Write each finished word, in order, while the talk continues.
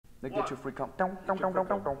They get you free comp.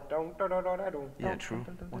 Yeah, true.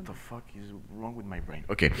 What the fuck is wrong with my brain?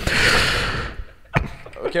 Okay.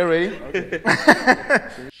 Okay, ready? Okay.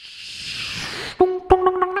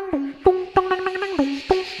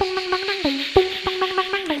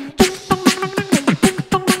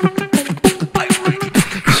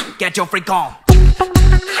 Get your freak on.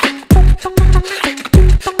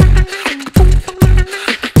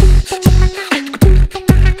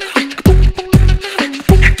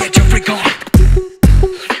 Get your freak on.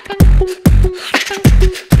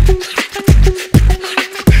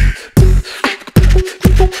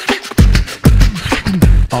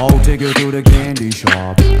 I'll take you to the candy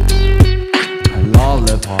shop. A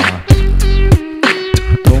lollipop.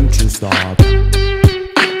 Don't you stop.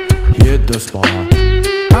 Hit the spot.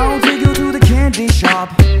 I'll take you to the candy shop.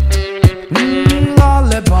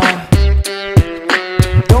 Lollipop.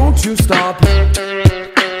 Don't you stop.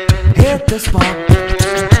 Hit the spot.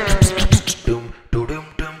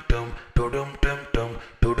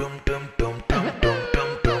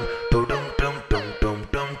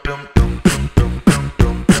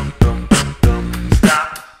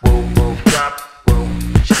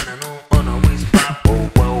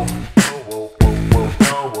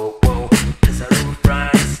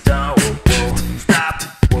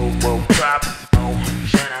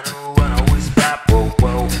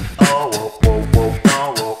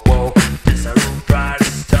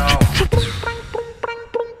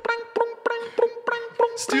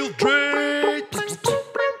 Still Drake.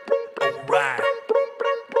 Alright.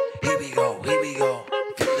 Here we go. Feel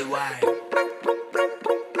the vibe.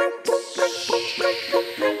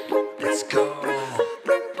 Let's go.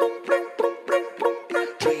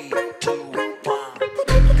 3, 2, 1.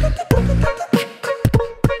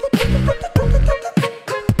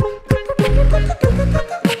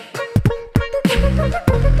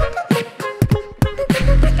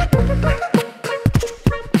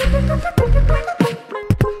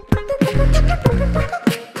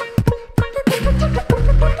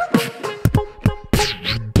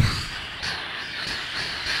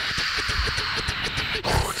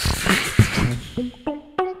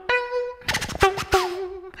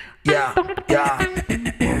 Yeah.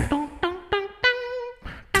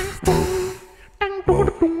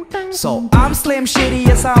 So I'm Slim Shitty,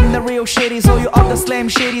 yes I'm the real shitty. So you other Slim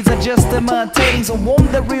Shitties are just imitating. So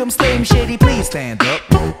won't the real Slim Shitty please stand up?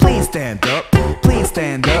 Please stand up, please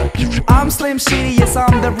stand up. I'm Slim Shitty, yes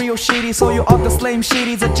I'm the real shitty. So you other Slim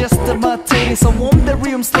Shitties are just imitating. So won't the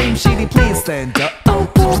real Slim Shitty please stand up?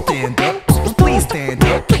 Stand up, please stand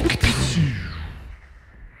up.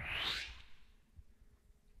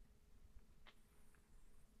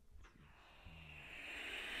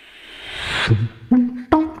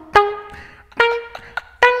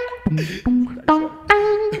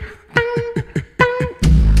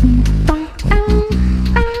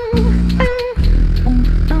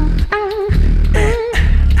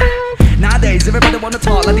 Nowadays, everybody wanna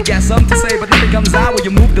talk like they got something to say, but nothing comes out when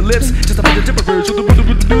you move the lips. Just a bunch of gibberish,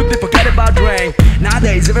 they forget about Dre.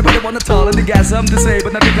 Nowadays, everybody wanna talk like they got something to say,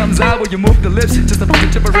 but nothing comes out when you move the lips. Just a bunch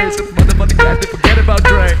of gibberish, just a motherfucking guy, they forget about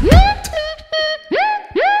Dre.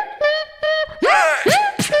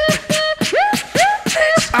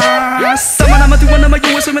 Someone I'm a doing, I'm a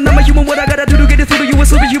you assuming I'm a human. What I gotta do to get it through to you? A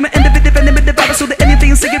superhuman, independent, the vibe, so that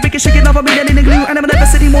anything is sick, we can shake it off of me, anything glue. And I'm never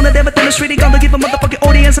sitting on the never demonstrating. Gonna give a motherfucking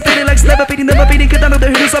audience a feeling like never beating, cause I know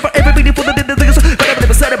the hitters are everybody for the things. But I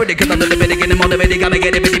never celebrate cause I'm not the beginning and motivating. Gotta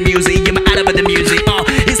get it with the music, get my out of the music.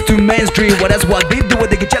 It's too mainstream, well that's what they do,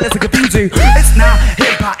 they get jealous and confusing. It's not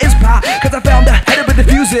hip hop, it's pop, cause I found the header with the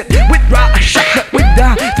fuse it. With rock, I shot that with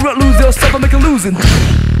down. Through a lose yourself, I make a losing.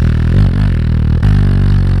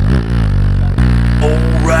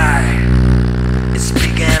 Alright, it's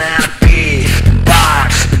speaking out big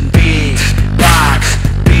box, big box,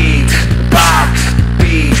 big box,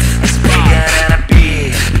 big. It's speaking out a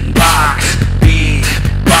big box, big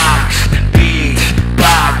box, big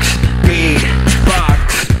box, big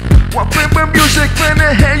box. What my music when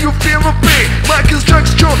I hear you feel a beat? My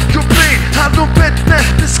construction, your beat. I don't bet that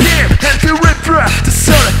the scheme and the ripper, the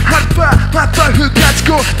soul, hot bar, who got to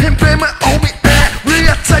go and play my own me. We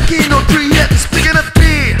attacking on 3 yet, speaking of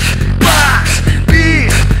beat box,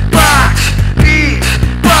 beat box, beat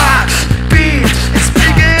box, beat. It's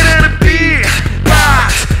speaking of the beat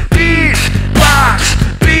box, beat box,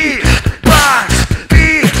 beat box,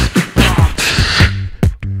 beat.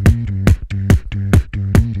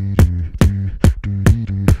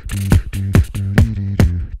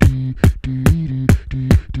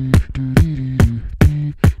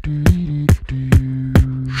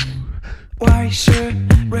 Why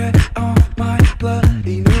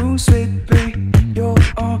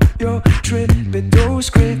You're tripping,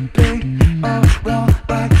 those creeping around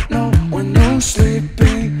like no one knows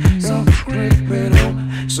sleeping. So criminal.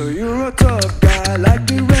 So you're a tough guy, like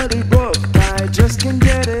me really rough guy. Just can't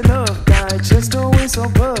get enough guy, just always so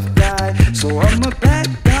buff guy. So I'm a bad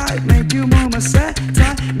guy, make you mama sad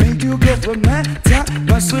tie, make you go for mad tie.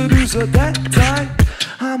 My seducer that type.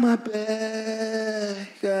 I'm a bad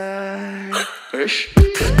guy. Ish.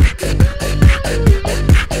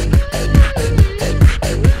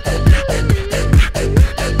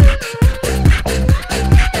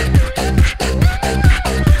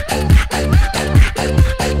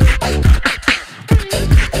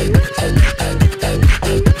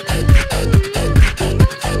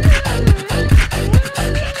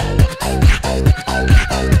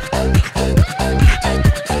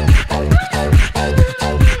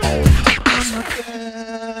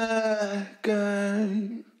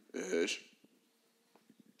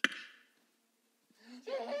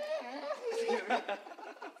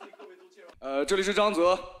这里是张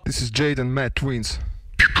泽。This is Jade and Matt Twins.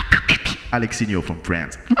 Alexinho from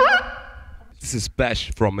France. This is Bash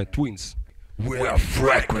from Twins. We are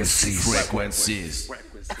frequencies. We are frequencies.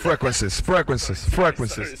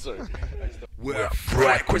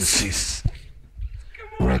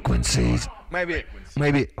 Frequencies. Maybe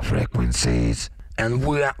frequencies. And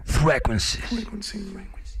we are frequencies.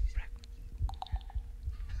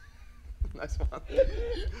 Nice one.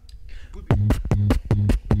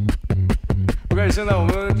 OK， 现在我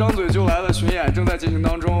们张嘴就来的巡演正在进行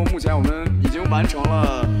当中，目前我们已经完成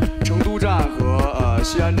了成都站和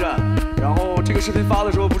西安站，然后这个视频发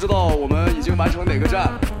的时候不知道我们已经完成哪个站，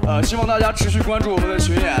希望大家持续关注我们的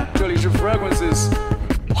巡演，这里是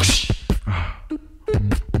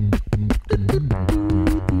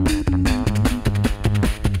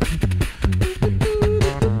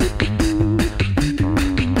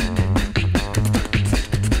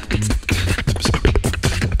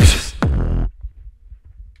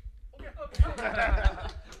ha ha.